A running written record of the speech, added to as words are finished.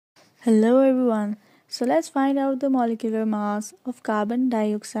Hello everyone. So let's find out the molecular mass of carbon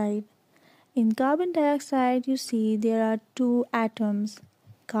dioxide. In carbon dioxide, you see there are two atoms,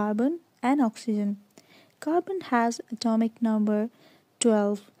 carbon and oxygen. Carbon has atomic number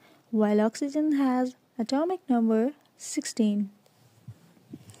 12, while oxygen has atomic number 16.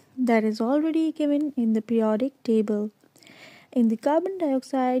 That is already given in the periodic table. In the carbon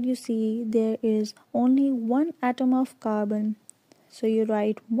dioxide, you see there is only one atom of carbon. So you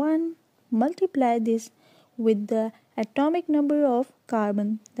write 1, multiply this with the atomic number of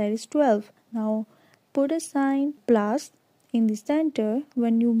carbon, that is 12. Now put a sign plus in the center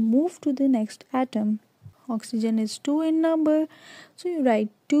when you move to the next atom. Oxygen is 2 in number, so you write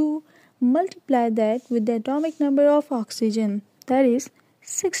 2, multiply that with the atomic number of oxygen, that is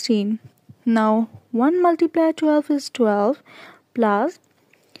 16. Now 1 multiply 12 is 12 plus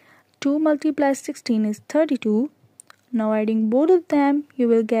 2 multiply 16 is 32. Now adding both of them, you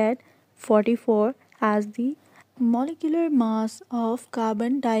will get 44 as the molecular mass of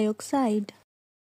carbon dioxide.